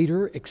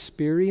 greater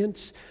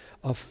experience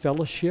of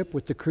fellowship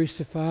with the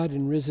crucified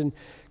and risen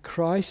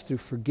Christ through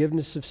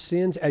forgiveness of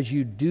sins. As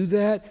you do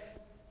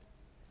that,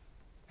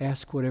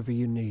 ask whatever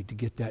you need to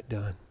get that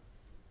done.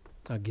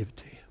 I'll give it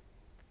to you.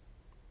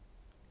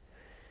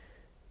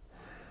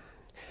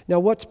 Now,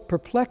 what's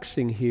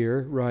perplexing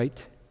here,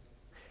 right,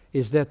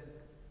 is that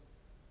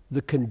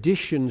the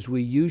conditions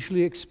we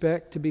usually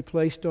expect to be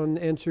placed on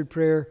answered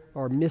prayer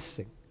are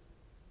missing.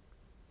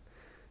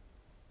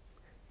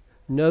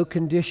 No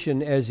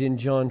condition as in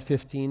John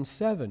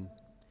 15:7.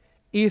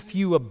 If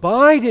you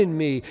abide in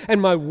me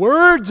and my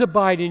words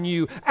abide in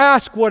you,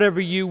 ask whatever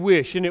you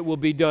wish and it will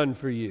be done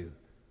for you.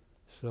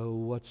 So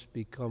what's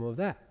become of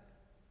that?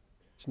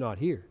 It's not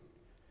here.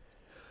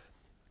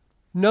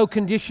 No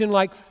condition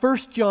like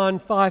 1 John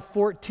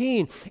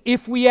 5:14.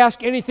 If we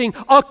ask anything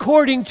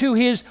according to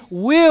His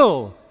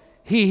will,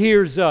 He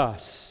hears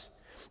us.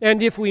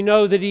 And if we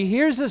know that He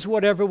hears us,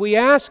 whatever we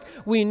ask,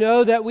 we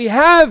know that we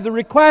have the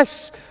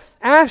requests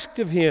asked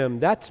of Him.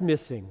 That's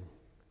missing.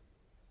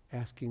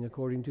 Asking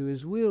according to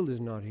His will is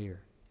not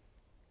here.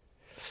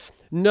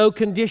 No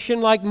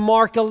condition like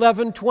Mark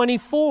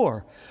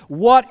 11:24.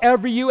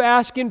 Whatever you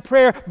ask in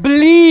prayer,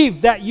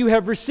 believe that you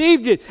have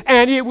received it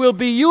and it will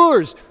be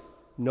yours.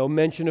 No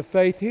mention of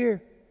faith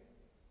here.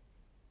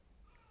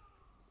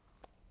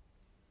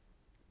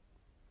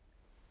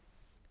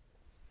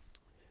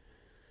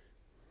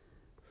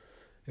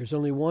 There's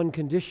only one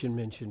condition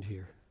mentioned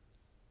here.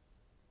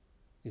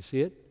 You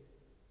see it?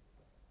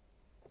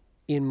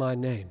 In my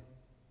name.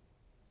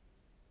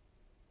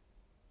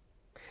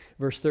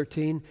 Verse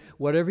 13,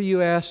 whatever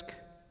you ask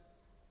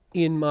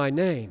in my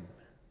name,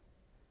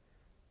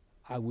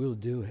 I will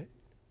do it.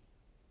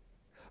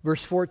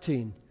 Verse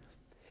 14,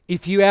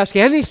 if you ask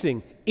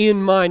anything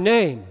in my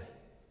name,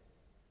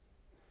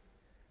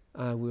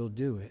 I will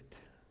do it.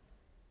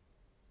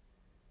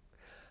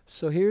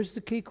 So here's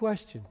the key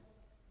question.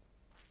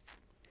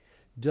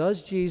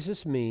 Does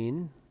Jesus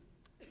mean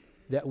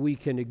that we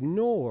can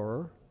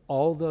ignore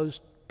all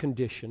those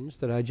conditions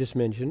that I just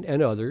mentioned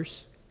and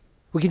others?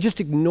 We can just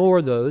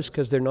ignore those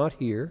because they're not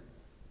here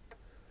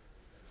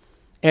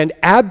and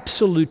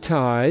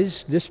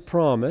absolutize this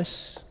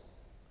promise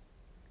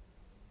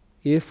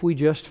if we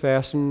just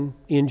fasten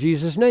in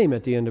Jesus' name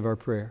at the end of our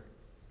prayer.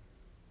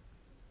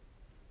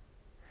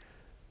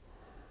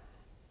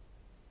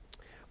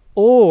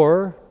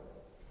 Or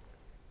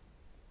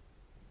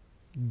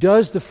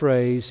does the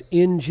phrase,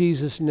 in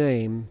Jesus'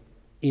 name,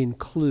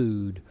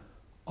 include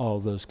all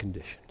those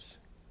conditions?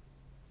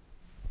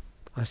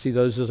 I see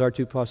those as our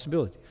two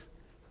possibilities.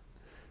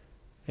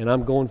 And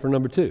I'm going for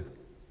number 2.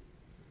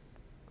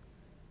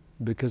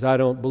 Because I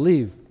don't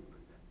believe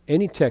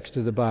any text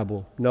of the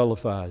Bible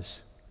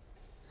nullifies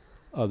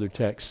other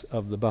texts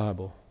of the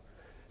Bible,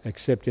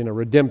 except in a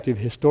redemptive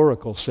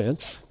historical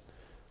sense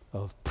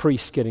of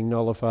priests getting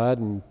nullified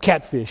and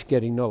catfish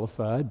getting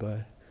nullified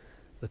by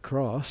the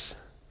cross.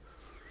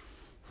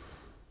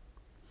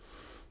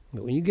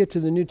 But when you get to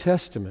the New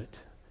Testament,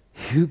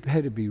 you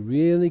better be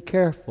really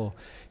careful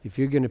if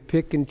you're going to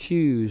pick and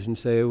choose and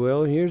say,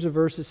 well, here's a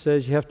verse that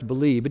says you have to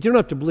believe, but you don't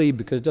have to believe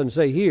because it doesn't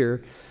say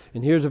here,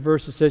 and here's a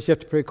verse that says you have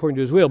to pray according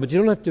to His will, but you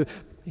don't have to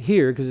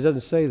hear because it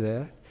doesn't say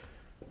that.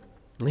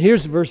 And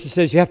here's a verse that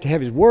says you have to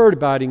have His Word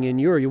abiding in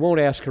you or you won't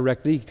ask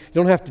correctly. You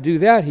don't have to do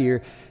that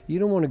here. You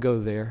don't want to go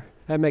there.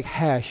 That make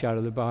hash out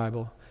of the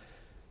Bible.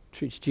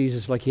 Treats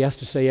Jesus like He has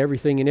to say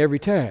everything in every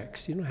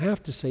text. You don't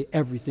have to say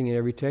everything in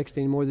every text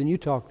any more than you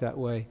talk that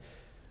way.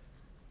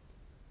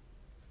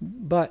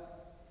 But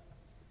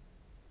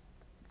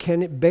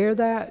can it bear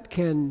that?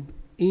 Can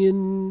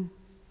in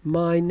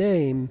my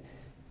name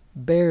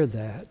bear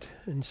that?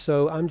 And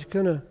so I'm just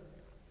going to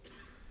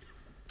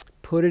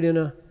put it in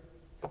a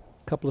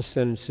couple of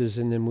sentences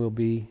and then we'll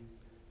be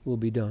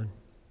done.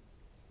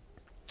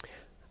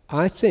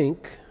 I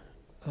think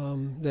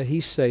that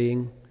He's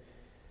saying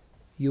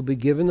you'll be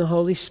given the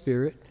Holy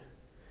Spirit,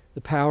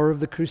 the power of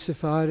the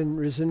crucified and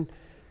risen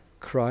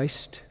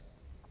Christ.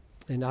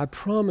 And I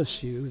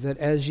promise you that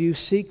as you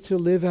seek to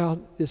live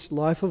out this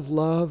life of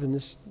love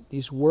and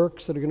these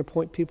works that are going to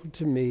point people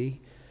to me,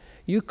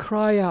 you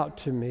cry out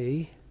to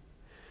me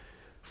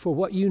for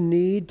what you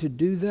need to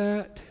do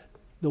that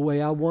the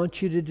way I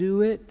want you to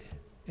do it,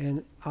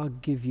 and I'll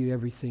give you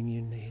everything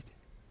you need.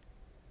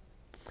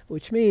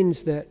 Which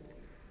means that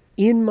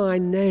in my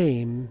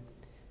name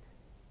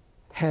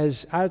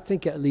has, I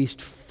think, at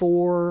least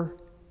 4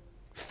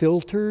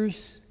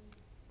 filters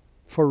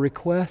for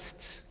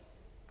requests.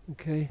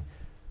 Okay?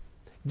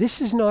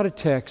 This is not a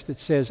text that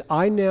says,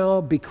 I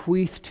now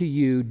bequeath to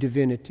you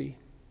divinity.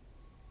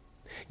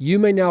 You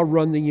may now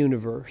run the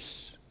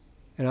universe,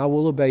 and I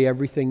will obey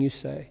everything you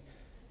say.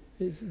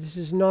 This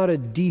is not a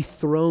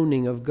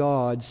dethroning of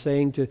God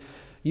saying to,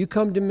 you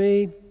come to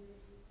me,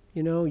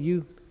 you know,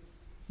 you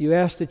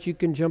ask that you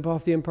can jump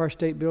off the Empire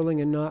State Building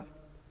and not.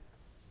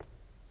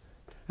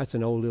 That's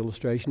an old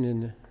illustration,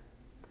 isn't it?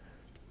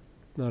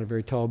 Not a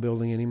very tall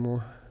building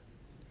anymore.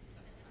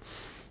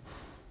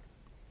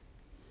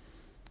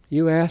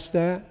 You ask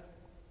that,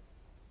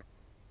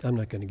 I'm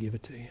not going to give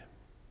it to you.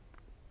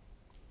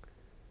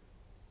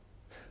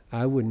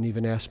 I wouldn't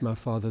even ask my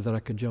Father that I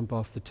could jump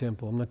off the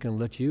temple. I'm not going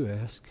to let you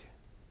ask.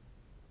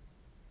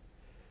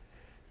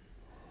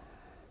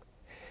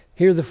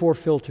 Here are the 4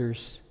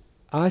 filters.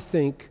 I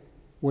think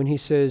when He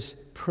says,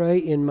 pray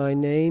in my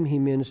name, He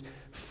means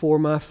for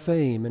my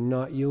fame and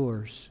not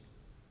yours.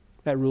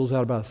 That rules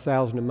out about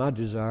 1,000 of my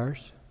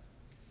desires.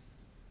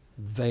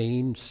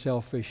 Vain,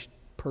 selfish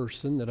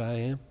person that I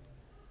am.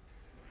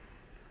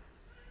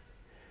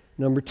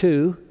 Number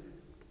 2,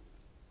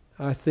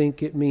 I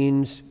think it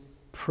means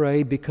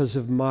pray because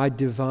of my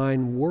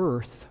divine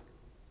worth,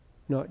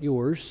 not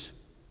yours.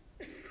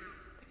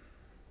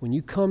 When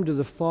you come to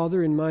the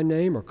Father in my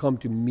name or come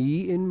to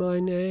me in my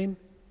name,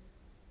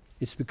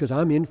 it's because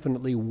I'm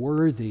infinitely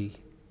worthy.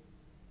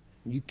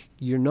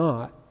 You're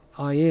not.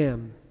 I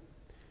am.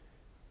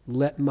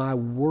 Let my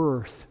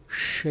worth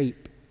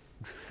shape,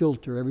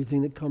 filter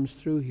everything that comes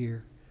through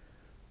here.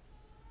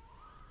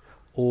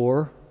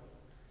 Or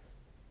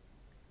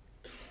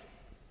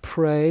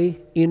pray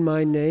in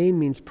my name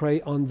means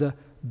pray on the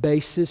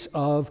basis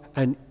of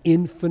an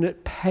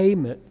infinite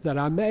payment that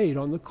I made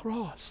on the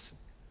cross.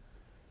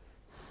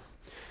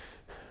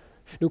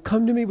 No,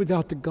 come to me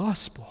without the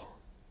gospel.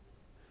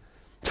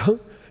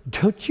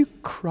 Don't you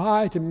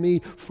cry to me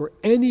for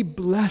any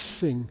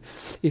blessing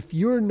if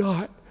you're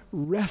not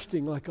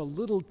resting like a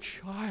little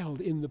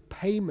child in the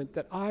payment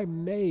that I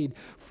made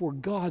for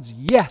God's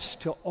yes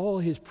to all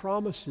His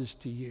promises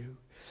to you.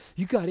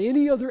 You got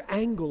any other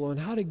angle on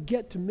how to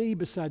get to me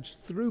besides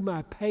through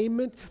my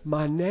payment,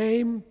 my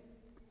name?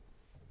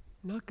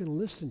 I'm not going to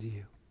listen to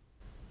you.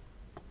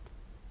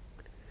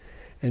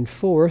 And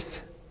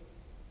fourth,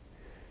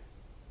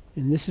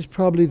 and this is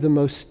probably the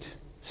most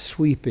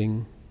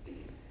sweeping,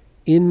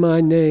 in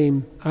my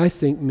name, I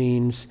think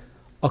means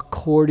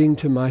according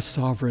to my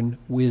sovereign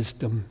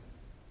wisdom.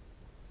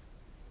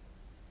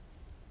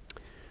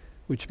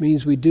 Which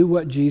means we do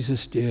what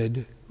Jesus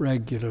did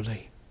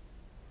regularly.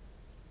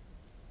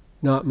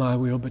 Not my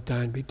will, but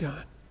thine be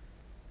done.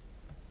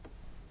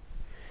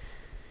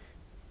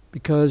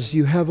 Because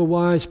you have a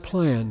wise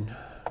plan.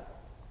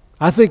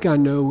 I think I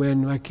know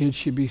when my kids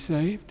should be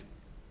saved.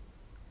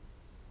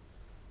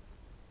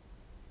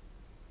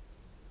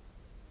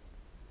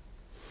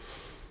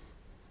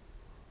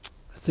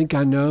 I think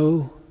I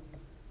know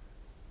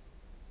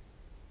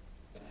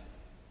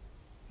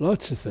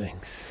lots of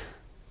things.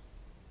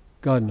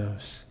 God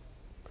knows,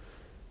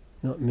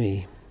 not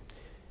me.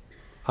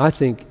 I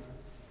think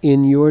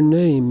in your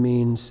name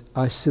means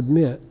I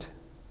submit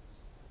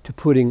to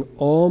putting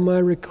all my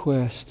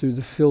requests through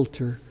the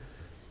filter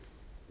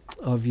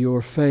of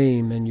your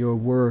fame and your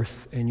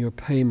worth and your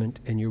payment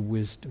and your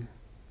wisdom.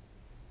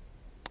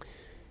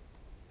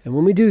 And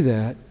when we do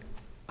that,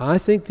 I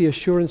think the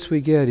assurance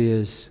we get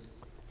is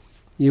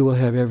you will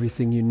have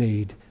everything you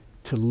need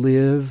to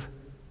live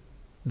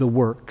the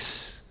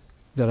works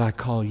that I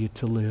call you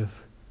to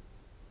live.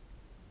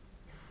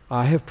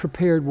 I have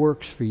prepared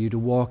works for you to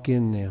walk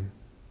in them.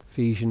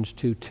 Ephesians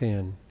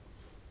 2:10.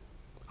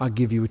 I'll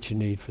give you what you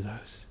need for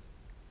those.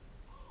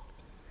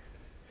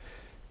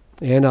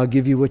 And I'll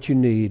give you what you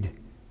need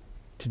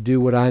to do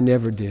what I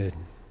never did.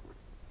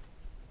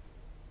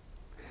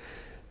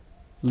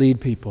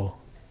 Lead people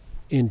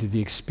into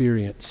the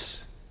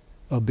experience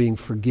of being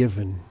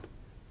forgiven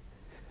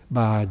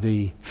by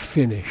the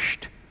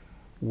finished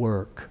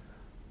work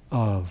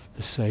of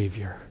the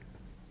Savior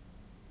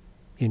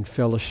in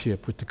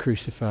fellowship with the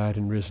crucified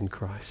and risen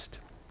Christ.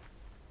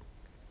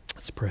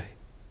 Let's pray.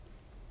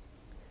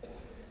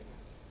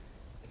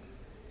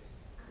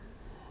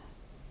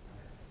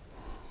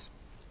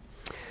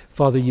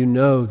 Father, you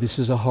know this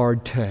is a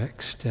hard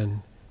text,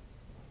 and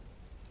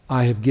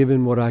I have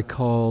given what I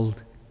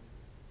called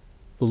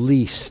the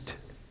least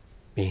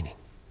meaning.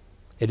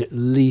 It at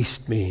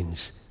least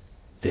means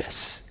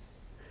this.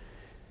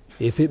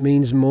 If it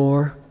means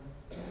more,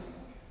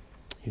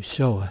 you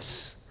show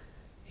us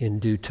in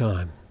due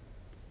time.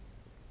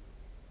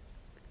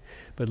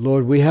 But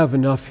Lord, we have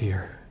enough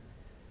here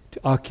to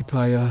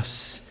occupy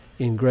us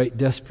in great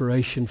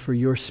desperation for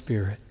your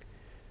Spirit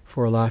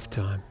for a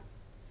lifetime.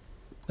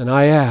 And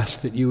I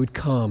ask that you would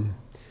come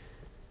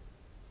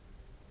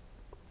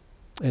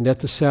and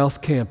at the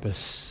South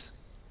Campus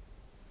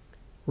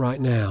right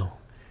now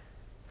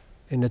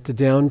and at the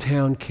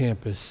downtown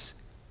campus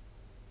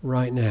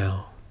right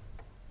now,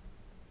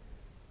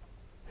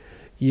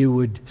 you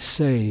would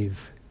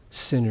save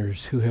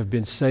sinners who have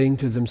been saying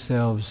to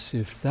themselves,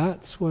 if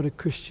that's what a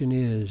Christian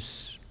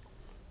is,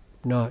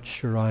 not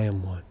sure I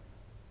am one.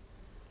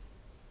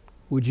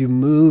 Would you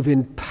move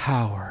in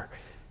power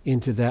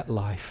into that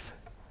life?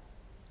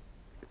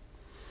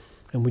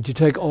 And would you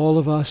take all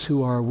of us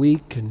who are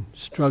weak and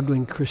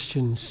struggling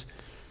Christians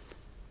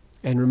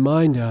and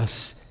remind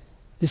us,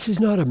 this is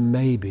not a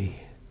maybe.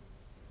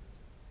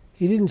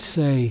 He didn't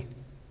say,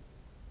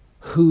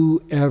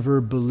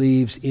 whoever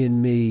believes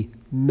in me,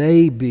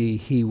 maybe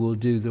he will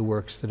do the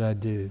works that I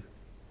do.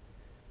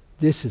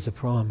 This is a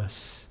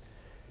promise.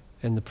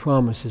 And the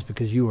promise is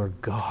because you are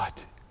God.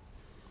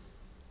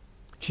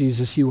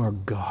 Jesus, you are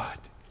God.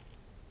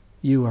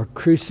 You are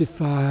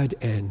crucified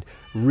and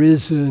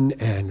risen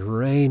and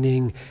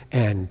reigning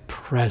and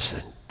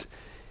present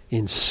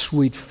in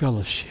sweet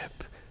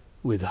fellowship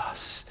with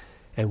us.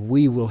 And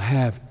we will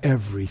have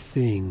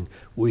everything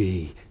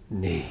we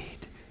need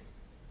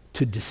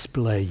to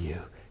display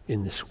you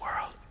in this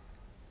world.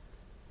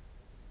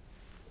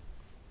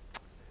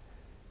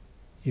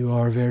 You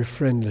are a very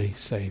friendly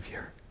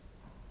Savior.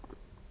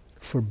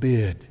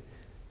 Forbid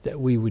that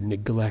we would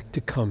neglect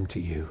to come to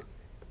you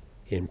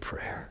in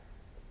prayer.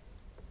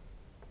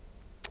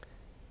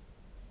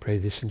 Pray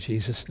this in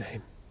Jesus'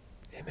 name.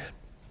 Amen.